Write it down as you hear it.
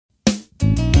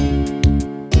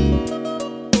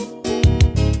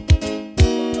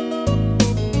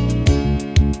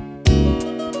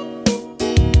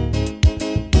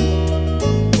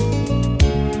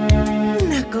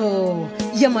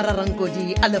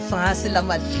mararankodi a lefase la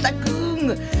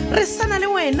Mahlakung re sana le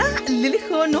wena le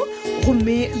lekgono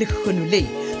gomme lekgono le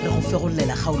re go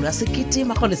fegolela kgaolo ya sekete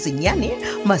magolo senyane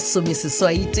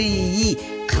masomeseswaitee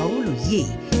kgaolo ye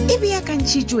e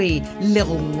beakantšhitšwe le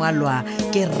go ngwalwa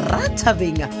ke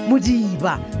Rathabeng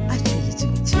Modiba a tšweletše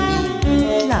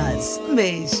metšhineng class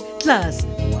mesh class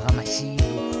wa ga mašilo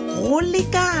go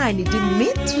lekane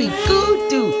Dimitri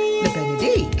Kudu le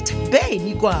Benedict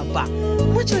Beni Kwapa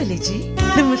motšweletši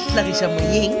le mohlagiša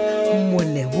moyeng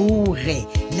Moleboge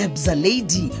Lebza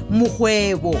Lady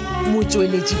Mokgwebo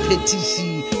motšweletši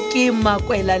phetiši ke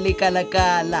Makwela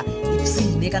Lekalakala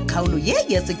ipsine ka kgaolo ye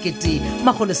ya sekete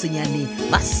magolo senyane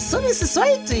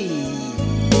masomeseswaitee.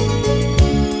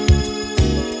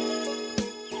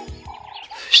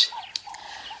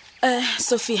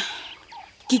 Sophia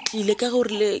ke tlile ka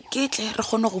gore ke tle re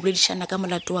kgone go boledišana ka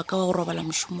molato wa ka wa go robala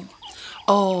mošomong.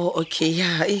 Oh, okay,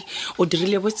 yeah. O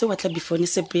dirile botse wa tla before ne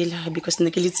sepela because ne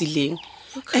ke le tsileng.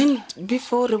 And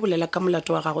before re bolela ka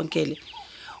molato wa gago nkele,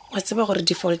 wa tseba gore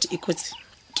default e kotse?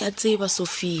 Ke a tseba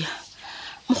Sophia.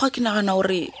 Mokgwa ke nagana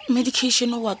gore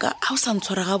medication wa ka ha o sa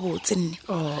ntshwara ga botse nne.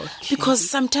 Oh, okay. Because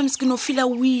sometimes ke no feel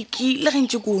weak le ge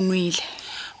ntse go nwele.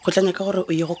 Go tlanya ka gore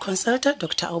o ye go consulta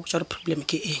doctor a o botsa problem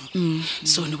ke eng.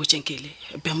 So ne botsenkele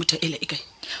bemuta ele e kae?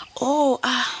 Oh,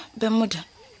 bemuta.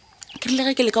 Ke le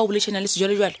ge ke le ka o boleshana le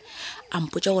sejwale a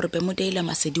mpotsa gore bemuta ile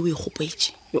masedi o e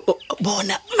gopetse.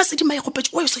 Bona masedi ma e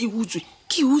gopetse o sa e utswe.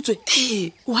 Ke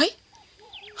utswe? Why?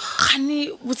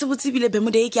 Gane botse bile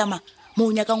bemuta e ke ama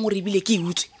mo nyakang gore bile ke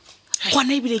utswe.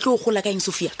 Gona e bile ke o gola ka eng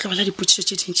Sophia? Tlola dipotšišo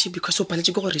tše dintši because o paletse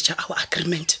ke go recha our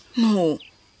agreement. No,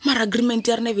 mara agreement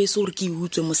ya rena be se gore ke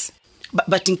utswe mose.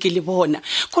 Ba tinkele bona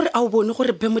gore a o bone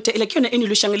gore bemuta ele ke yona ene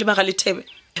lo shang le ba ga Lethebe.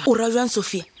 O ra jwang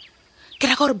Sophia? Ke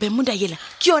ra ka gore bemuta yela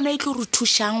ke yona e tlo re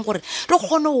thušang gore re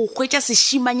kgone go hwetša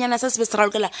sešimanyana sa se be se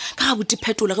ralokela ka ga boti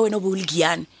Phetola ge wena bo le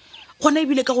giane. Gona e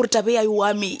bile ka gore tabe ya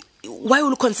wa me why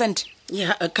will consent?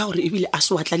 Ya ka gore e bile a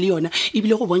se watla le yona e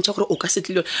bile go bontšha gore o ka se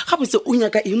tlile ga botse o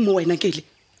nyaka eng mo wena kele.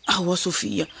 Awa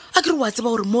Sophia, a ke re wa tseba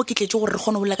gore mo ke tletse gore re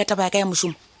kgone go bolela ka taba ya ka ya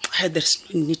mošomo. There's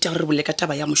no need ya gore bolela ka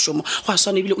taba ya mošomo go a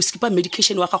swana e bile o skipa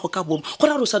medication wa gago ka bomo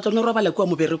gore gore o sa tlo robala kwa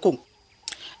moberekong.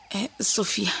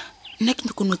 Sophia, nna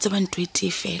ke no tseba ntwe e tee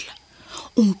fela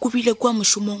o nkobile kwa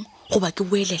mošomong goba ke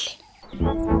boelele.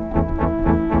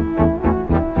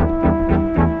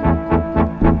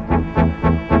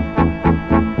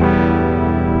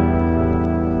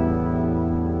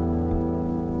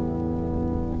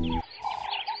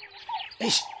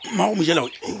 Mao mojela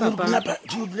napa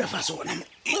di dula fase gona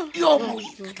yo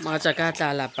Magatša ka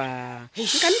tla lapa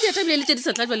nka ne dieta bile le tše di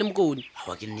sa tla jwa le mokone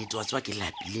wa ke nnete wa tswa ke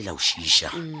lapile la o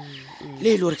šiša le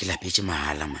ile gore ke lapetse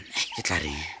mahala man ke tla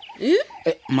reng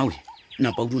Mmaweeee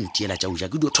napa o di ntiela tša uja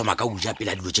ke di o thoma ka uja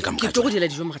pele a dilo tše ka ke tlo go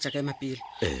diela dijo mogatša ka emapele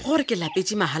gore ke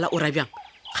lapetse mahala o ra bjang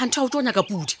kgantho a o tlo nyaka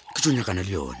pudi ke tlo nyakana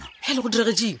le yona hele go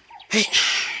diregetseng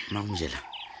Mao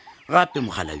mojela gape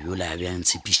mogala yola ya bjang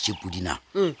tshepišitše pudi na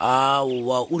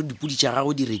aowa o re dipudi tša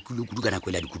gago di rekile kudu ka nako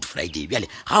e la di-Good Friday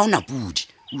bjale ga ona pudi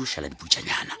o šala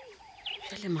diputšanyana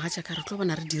hele mogatša ka re tlo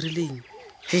bona re dirileng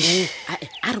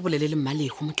a re bolele le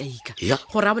Mmalego motlaika Ya.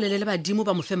 gore a bolele le badimo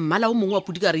ba mo fe mmala o mongwe wa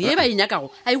pudi ka re ye ba e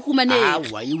nyakago a e humanege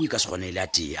aowa eo e ka se kgonele a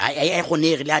tee a e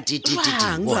kgonege le a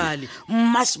Jwang, jwale?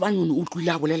 mmasebanyone o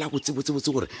tlwile a bolela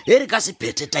botsebotsebotse gore e re ka se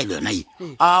phethe taelo yona e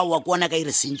aowa ke ona ka e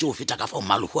re sentše go feta ka fao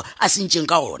Mmalego a sentšeng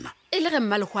ka ona e le ge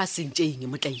Mmalego a sentšeng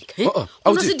motlaika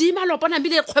au o tse- se dima lopona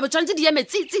bile kgwebo tshwanetse di eme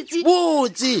tsitsitsi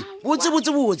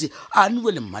botse a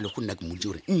nue le Mmalego nna ke moditse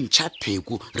gore ntšha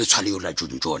pheko re tshwale yo la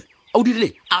Jonjon a o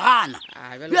dirile a gana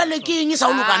bjale ke eng e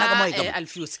sa o lokana ka moeka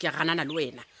Alfios ke a ganana le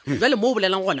wena jwale mo o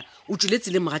bolelang gona o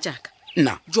tswiletse le mogatšaka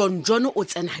nna Jonjon o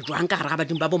tsena jwang ka gare ga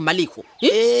badimo ba bo Mmalego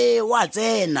wa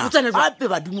tsena O tsena jwang? gape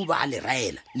badimo ba a le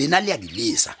raela lena le a di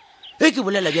lesa ke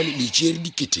bolela bjale le tšere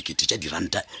diketekete tša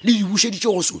diranta le di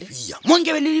bušeditše go Sophia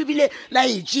monkebe le bile la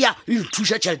e tšea le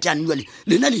thuša tšhelete ya nnuale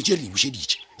lena le tšere di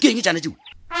bušeditše ke eng tšana tšeo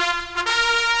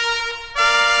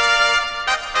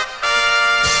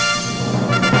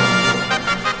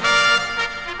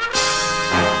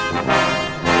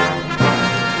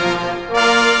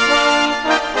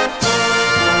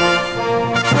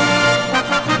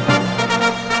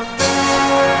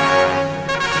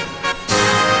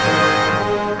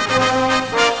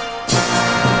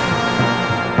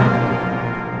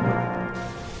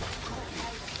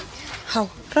Hao,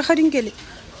 rakgadinkele.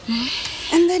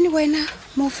 And then wena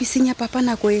mo ofising ya papa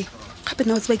nako e. Gape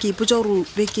na o tseba ke ipotsa gore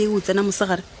be ke o tsena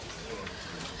mosegare.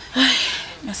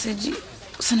 Masedi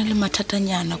o sana le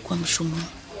mathatanyana kwa mošomong.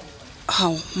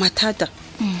 Hao, mathata.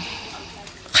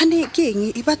 Gane ke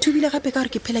eng e ba thubile gape ka gore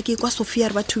ke phela ke kwa Sophia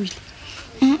re ba thubile.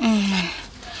 Man.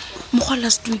 go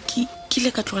last week ke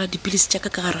ile ka tlogela dipilisi tša ka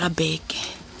gare ga beke,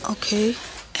 okay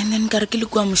and then ka re ke le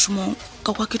kua mošomong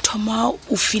ka kwa ke thoma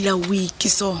o feel weak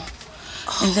so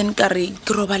and then ka re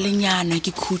ke roba lenyana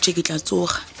ke khutse ke tla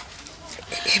tsoga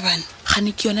ebane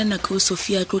gane ke yona nako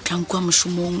Sophia tlo tlang kwa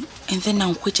mošomong and then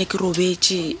ang hwetša ke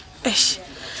robetse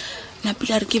na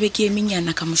pila re ke be ke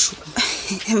eminyana ka mošomo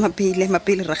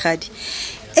mapele ragadi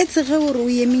e tsege gore o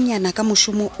eminyana ka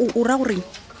mošomo o ra goreng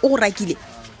o go rakile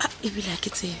ebile a ke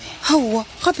tsebe gaowa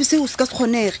gape seo se ka se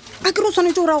kgonege a ke re o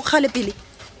tshwanetse o ra go gale pele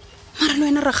mara le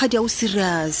wena ragadi a o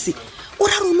serious o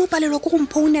ra re o ne o palelwa ke go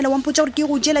mphounela wa mpotsa gore ke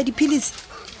go jela dipilisi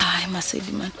ai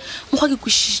Masedi man mokgwa ke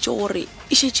kwešišitše gore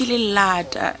e šetše le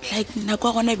lata like nako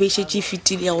ya gona be e šetše e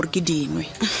fetile ya gore ke dinwe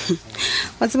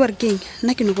wa tseba re keng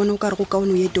nna ke no bona o ka re go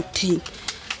kaone o ye docteng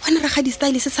wena ragadi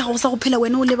style se sa gago sa go phela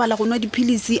wena o lebala go nwa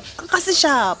dipilisi ka se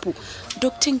shapo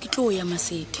docteng ke tlo ya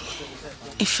Masedi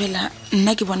e fela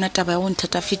nna ke bona taba ya go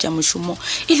nthatafetša mošomo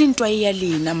e le ntwa e ya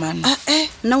lena man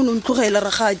nna o ne o ntlogela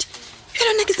ragadi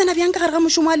fela nna ke tsena bjang ka gare ga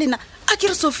mošomo a lena a ke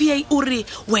re Sophia o re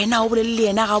wena o bolele le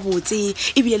yena gabotse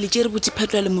ebile le tšere botse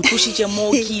Phetola le motlošitše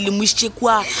mo ke le mošitše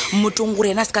kwa mmotong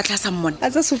gore yena se ka tlasa mmona a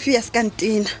tsa Sophia se ka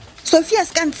ntena Sophia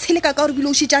se ka ntsheleka ka gore bile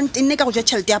o šitša ntenne ka go ja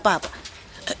tšhelete ya papa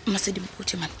Masedi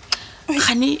mpotse man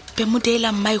gane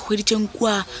pemodeela mma e hweditšeng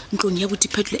kwa ntlong ya botse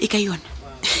Phetola e ka yona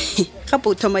gape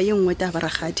o thoma ye nngwe taba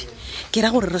ragadi ke ra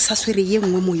gore re sa swere ye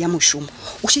nngwe mo ya mošomo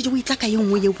o šetse o itla ka ye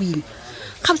nngwe ye boima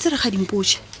gabotse ragadi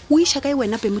mpotse o iša kae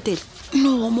wena pemotele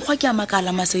no mokgwa ke a makala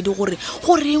Masedi gore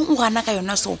goreng o gana ka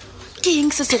yona so ke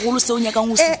eng se segolo se o nyakang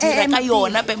o se dira ka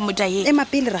yona pemota ye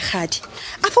mapele ragadi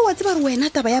a fa wa tseba re wena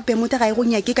taba ya pemota ga e go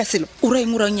nyake ka selo o ra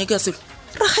eng o ra nyake ka selo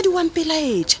ragadi wa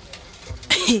mpelaetša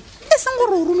e seng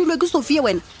gore o romilwe ke Sophia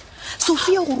wena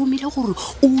Sophia go romile gore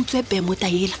o utswe pemota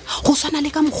yela go swana le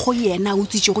ka mokgo yena o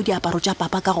tsitše go diaparo tša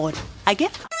papa ka gona a ke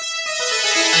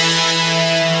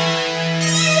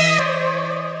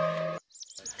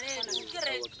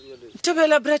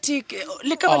Tebela Bratic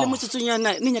le ka ba le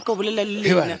motsotsonyana ne nyaka o bolela le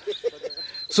lena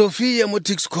Sophia mo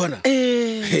Tix corner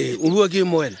o bua ke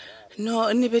mo wena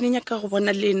no ne be ne nyaka go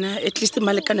bona lena at least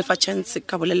malekane fa chance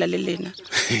ka bolela le lena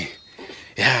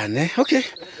ya ne okay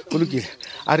go lokile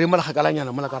a re mala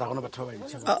gakalanyana mola ka ra gona batho ba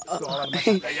itse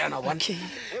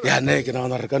ya ne ke na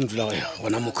gona re ka ntula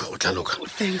gona mokho o tlaloka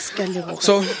thanks ka lebo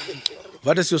so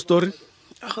what is your story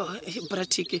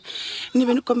Bratic ne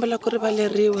be ne kombela gore ba le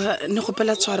rewa ne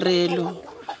gopela tshwarelo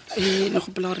ne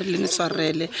gopela gore le ne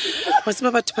tshwarele wa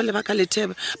tseba batho ba le ba ka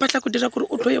Lethebe ba tla go dira gore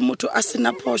o tloye motho a sena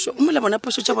phosho o mo le bona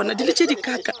phosho tša bona di le tše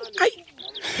dikaka ai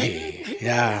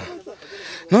ya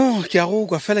no ke a go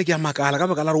kwa fela ke a makala ka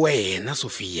baka la re wena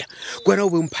Sophia ke wena o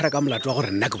be mphara ka molato wa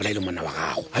gore nna ke bolaile monna wa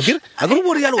gago a ke re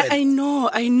bore ya le wena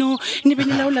I know ne be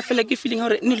ne laola fela ke feeling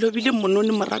gore ne lobile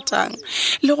monone moratang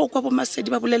le go kwa bo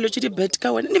Masedi ba bolelo tše di bad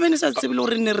ka wena ne be ne sa tsebile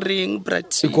gore ne reng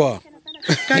brat kwa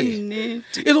ka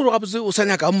nnete e le gore gape o sa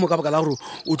nyaka mmo ka baka la gore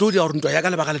o tlo dia gore ntwa ya ka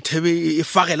lebaka Lethebe e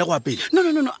fagele go apele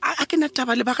no a ke na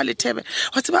taba le baga Lethebe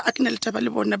wa tseba a ke na le taba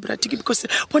le bona Bratic because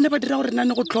bona ba dira gore nna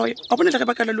ne go tloya a bona le ge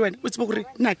ba ka le wena o tseba gore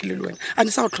nna ke le wena a ne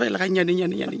sa go tloela ga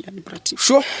nyane Bratic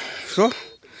sure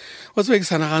wa tseba ke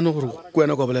sa nagane gore ke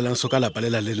wena kwa bolelang so ka lapa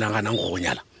lela le naganang go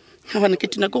nyala ga bana ke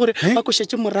tina ke gore ba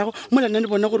košetse morago mo lena ne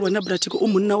bona gore wena Bratic o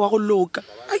monna wa go loka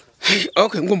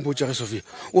okay nkompotsa ge Sophia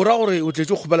o ra gore o tletse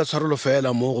go kgopela tshwarelo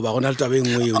fela mo go ba gona le taba e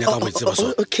nngwe e o nyaka go tseba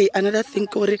so okay another thing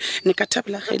gore ne ka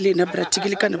thabela ge lena Bratic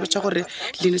le kana botsa gore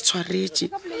le ne tshwaretse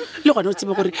le gona o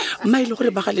tsebe gore mma ile gore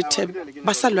ba ga Lethebe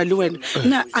ba salwa le wena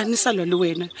nna a ne salwa le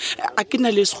wena a ke na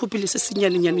le segopile se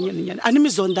senyane a ne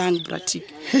mezondang Bratic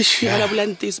ya la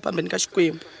bulante se pambene ka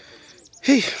xikwembu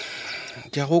hey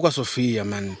ke a go kwa Sophia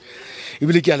man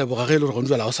ebile ke a leboga ge le gore go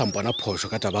ntšwela go sampona phosho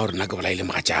ka taba gore nna ke bolaile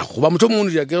moga tšago goba motho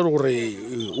mongwe dia ke gore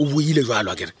o buile jalo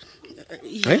a kere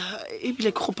ebile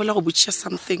ke kgopela go botšiša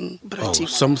something Bratic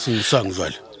something sang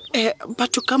jale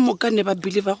batho ka moka ne ba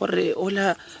believe gore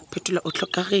ola Phetola o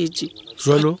tlhokagetse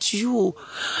jalo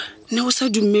ne o sa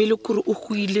dumele gore o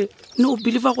goile ne o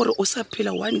believe gore o sa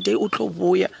phela one day o tlo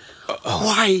boya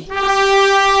why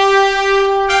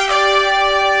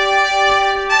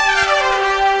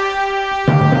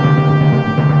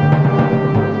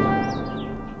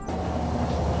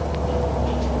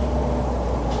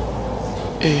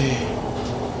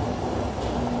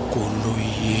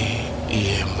koloi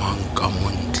e emang ka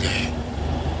montle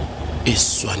e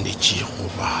swanetše go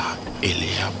ba e le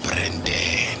ya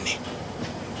Brandon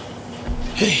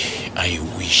hey I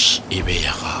wish e be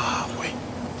ya gagwe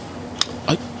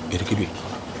ai e re ke dwe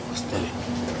stele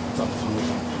tsa mfano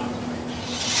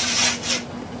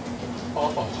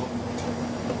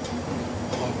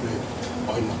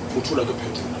ai ma o thola ke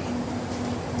Phetola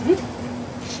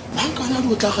bankana di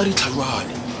o tla ga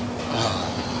ditlhajwane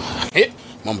e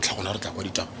mamotlhagona re tla kwa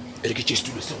ditaba e re ke tše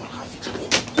setulo se gore ga fitlha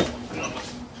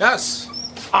yes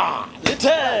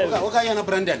Lethebe o ka yana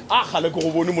Brandon a gale ke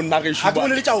go bone monna ge ga ke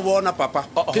bone le tša o bona papa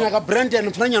ke nyaka Brandon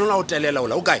mfananyana o la o telela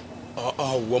ola o kae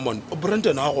woman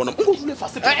Brandon.A gona nko dule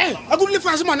fase a go dule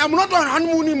fase man I'm not on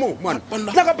honeymoon mo man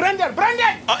nyaka Brandon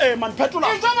man Phetola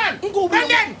nko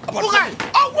Brandon o kae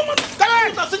woman ka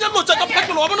senya motsa ka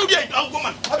Phetola wa bona o di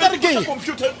woman a ka re ke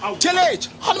computer challenge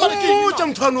o tša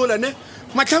mthwanola ne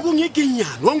Mahlakung e ke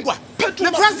nyane wa nkwa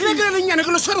lefase le ke le nyane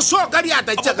ke le swere so ka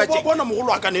diata tšakatše bona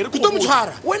mogolo wa ka ne re ke to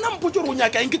motshwara wena mpotse gore o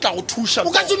nyaka eng ke tla go thuša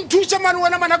o ka se nthuša man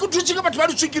wena man a ke thuse ke batho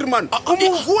ba ditswekiri man o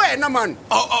mofu wena man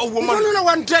womanole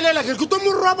wa ntelela ke to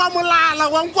moroba molala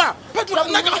wa nkwa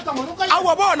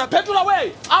awa bona Phetola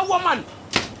we awa man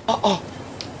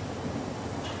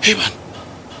hey man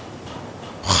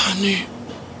gane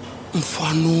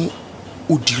mfano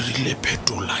o dirile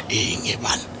Phetola eng e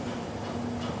bana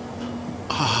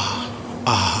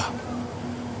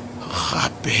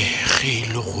gape ge e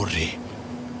le gore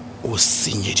o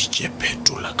senyeditše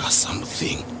Phetola ka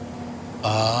something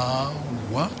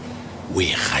awa o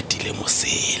e gatile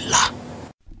mosela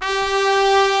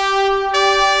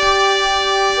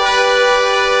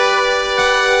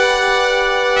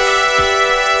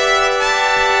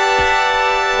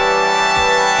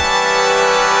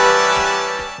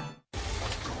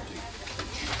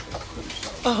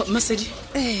Masedi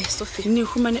Sophie ne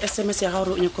humane SMS ya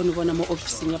gago o nyaka go bona mo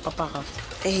officing ya papa gago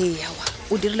yawa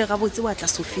o dirile gabotse wa tla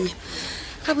Sophia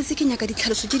gabotse ke nyaka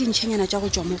ditlhaloso tse dintšhanyana tša go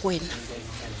tšwa mo go wena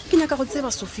ke nyaka go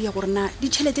tseba Sophia gore na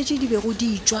ditšhelete tše di bego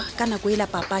di tšwa ka nako e la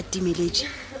papa a timeletše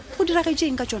go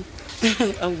diragetseng ka tšona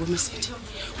aowa Masedi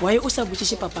why o sa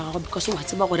botšiše papa gago because wa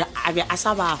tseba gore a be a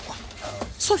sa bakwa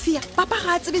Sophia papa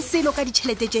ga a tsebe selo ka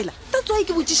ditšhelete tšela that's why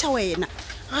ke botšiša wena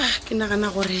ke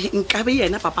nagana gore nkabe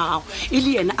yena papa gago e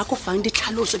le yena a go fang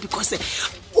ditlhaloso because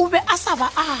o be a sa ba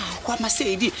a kwa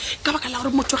Masedi ka baka la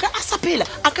gore motho ge a sa phela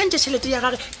a ka ntša tšhelete ya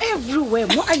gage everywhere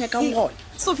mo a nyakang gona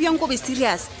Sophia nko be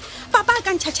serious papa a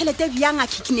ka ntšha tšhelete bjang a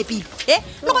kidnapilwe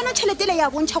le gona tšhelete le ya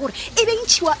bontšha gore e be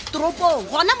ntšhiwa toropong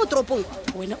gona mo toropong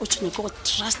wena o tshwane ke go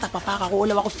trusta papa gago o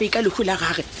le wa go feka lehu la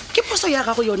gage ke poso ya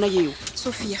gago yona yeo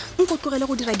Sophia nko tlogele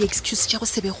go dira di-excuse tša go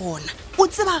sebe gona o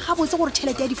tseba gabotse gore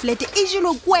tšhelete ya diflete e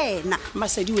jelo ke wena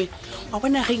Masedi we wa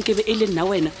bona ge nkebe e le nna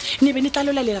wena ne be ne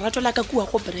tlalola lerato la ka kua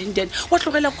go Brandon wa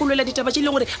tlogela kolola ditaba tše e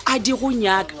leng gore a di go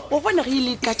nyaka wa bona ge e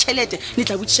le ka tšhelete ne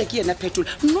tla botšiša ke yena Phetola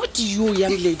not you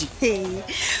young lady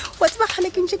wa tseba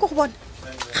kgale ke ntše ke go bona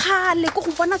kgale ke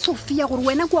go bona Sophia gore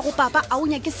wena kua go papa a o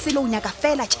nyake selo o nyaka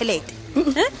fela tšhelete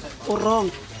o wrong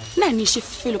nna niše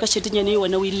felo ka tšhelete e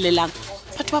wena o e llelang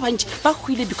batho ba bantši ba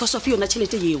hwile because of yona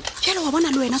tšhelete yeo jalo wa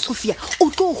bona le wena Sophia o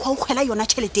tlo gwa o kgwela yona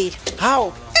tšheletele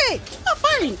how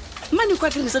fine mane kwa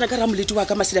ke tsena ka ramoleti wa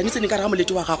ka Masedi ne tsene ka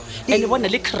ramoleti wa gago ene bona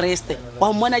le Kriste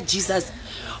wa mmona Jesus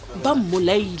ba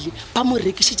mmolaile ba mo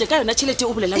rekišitše ka yona tšhelete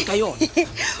o bolelang ka yona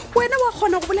wena wa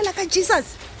kgona go bolela ka Jesus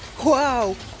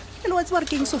wow le wa tseba re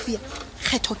keng Sophia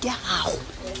kgetho ke ya gago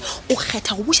o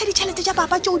kgetha go buša ditšhelete tša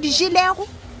papa tšeo di jelego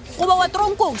goba wa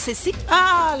tronkong sesi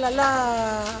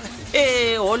lala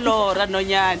o lora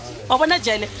nonyane wa bona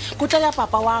jele ko tla ya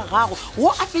papa wa gago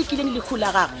wo a fekileng lehu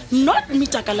la gagwe not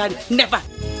mitakalane never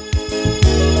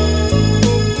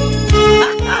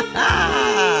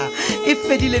e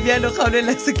fedile bjalo kgaolo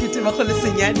la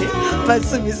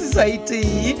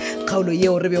 1980 kgaolo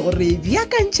yeo re be gore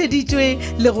bjakantšheditšwe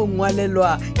le go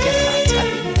ngwalelwa ke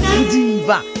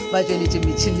Diva ba tšweletše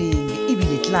metšhineng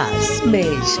ebile class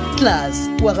mesh class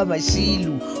wa ga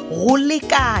Mashilu go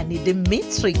lekane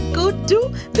Dimitri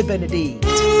Kudu le Benedict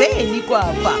Beni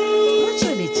Kwapa mo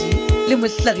tšweletše le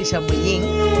mohlagiša moyeng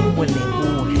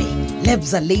Moleboge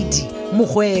Lebza Lady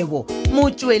Mogwebo mo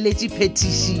tšweletše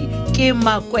phetiši ke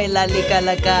Makwela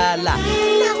Lekalakala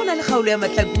la go na le kgaolo ya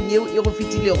Mahlakung yeo e go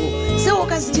fetilego seo o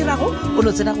ka se dirago o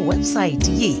no tsena go website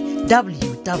ye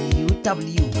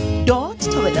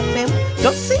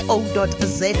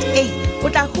www.thobelfm.co.za o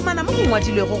tla humana mo go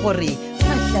ngwadilwego gore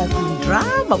Mahlakung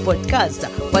drama podcast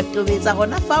wa tobetsa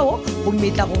gona fao go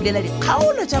metla go bolela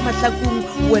dikgaolo tša Mahlakung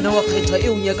wena wa kgetho e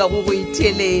o nyakago go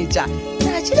itheletša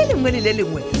tšatši le lengwe le le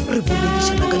lengwe re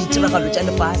boledišana ka ditiragalo tša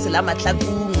lefase la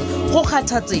Mahlakung go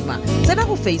kgatha tsema tsena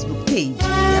go Facebook page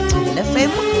ya Thobel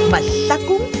FM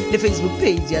Mahlakung le Facebook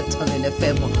page ya Thobel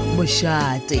FM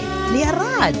Mošate le ya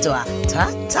ratwa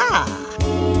thata